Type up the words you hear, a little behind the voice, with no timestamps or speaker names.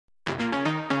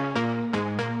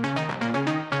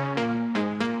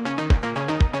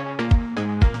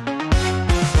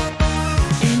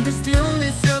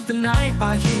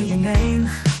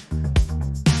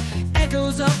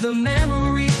the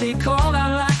memories they call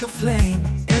out like a flame.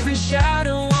 Every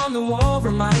shadow on the wall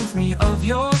reminds me of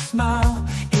your smile.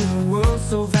 In a world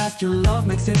so vast, your love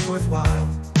makes it worthwhile.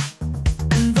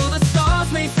 And though the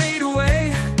stars may fade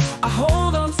away, I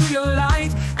hold on to your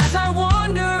light as I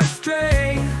wander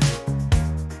astray.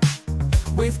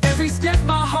 With every step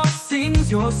my heart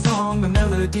sings your song, a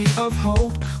melody of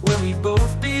hope where we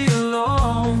both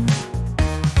belong.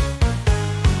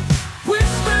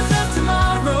 Whispers of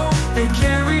tomorrow, they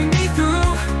carry me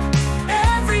through.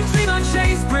 Every dream I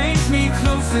chase brings me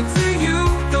closer to you.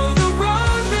 Though the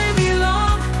road may be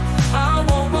long, I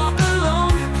won't walk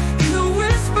alone. In the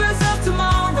whispers of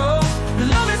tomorrow,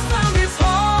 love has found its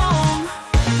home.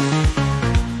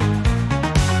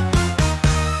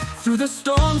 Through the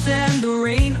storms and the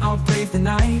rain, I'll brave the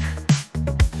night.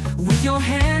 With your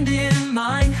hand in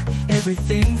mine,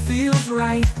 everything feels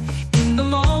right. In the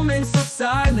moments of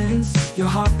silence, your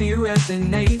heartbeat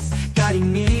resonates.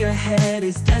 Guiding me ahead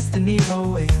is destiny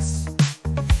always.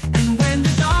 And when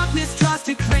the darkness tries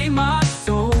to claim my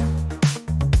soul,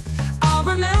 I'll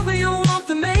remember your warmth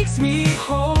that makes me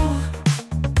whole.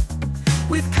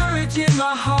 With courage in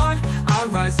my heart, I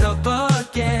rise up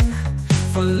again.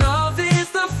 For love is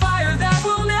the fire that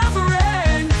will never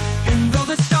end. And though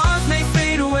the stars may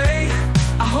fade away,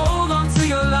 I hold on to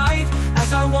your light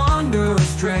as I wander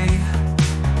astray.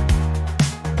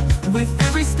 With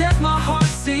every step my heart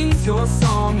sings your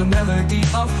song, a melody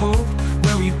of hope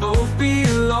where we both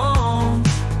belong.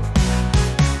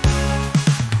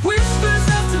 Whispers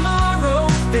of tomorrow,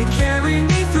 they carry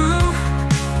me through.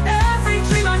 Every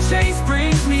dream I chase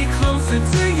brings me closer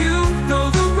to you. Though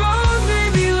the road may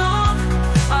be long,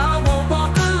 I won't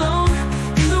walk alone.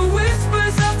 In the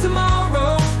whispers of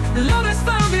tomorrow, love has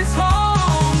found its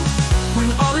home. When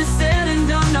all is said and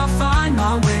done, I'll find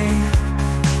my way.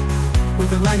 With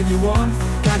the light of your warmth,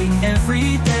 guiding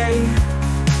every day.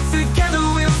 Together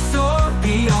we'll soar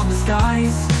beyond the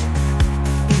skies,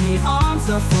 in the arms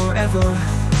of forever,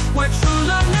 where true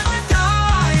love never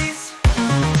dies.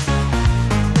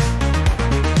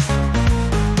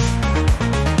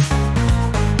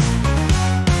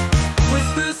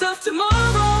 Whispers of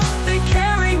tomorrow, they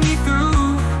carry me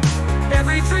through.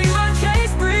 Every dream I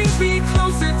chase brings me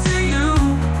closer to you.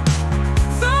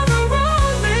 Though the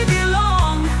road may be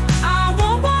long, I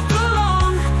won't walk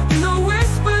alone. In the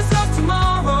whispers of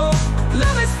tomorrow,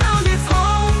 love has found its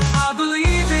home. I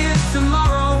believe in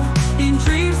tomorrow, in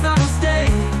dreams that'll stay.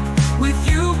 With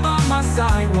you by my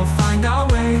side, we'll find our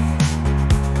way.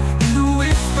 In the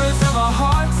whispers of our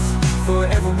hearts,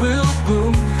 forever we'll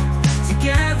bloom.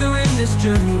 Together in this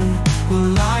journey, we'll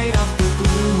light up the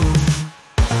gloom.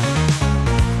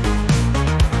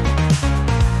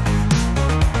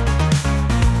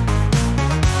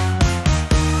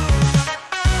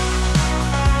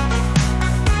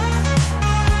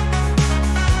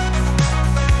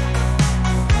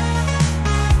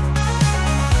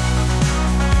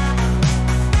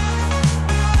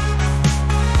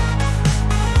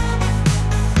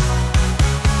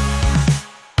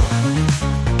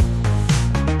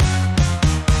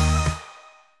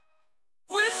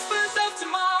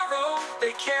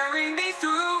 Carry me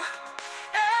through.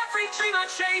 Every dream I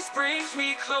chase brings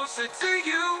me closer to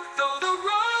you. Though the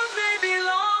road may be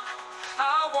long,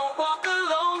 I won't walk alone.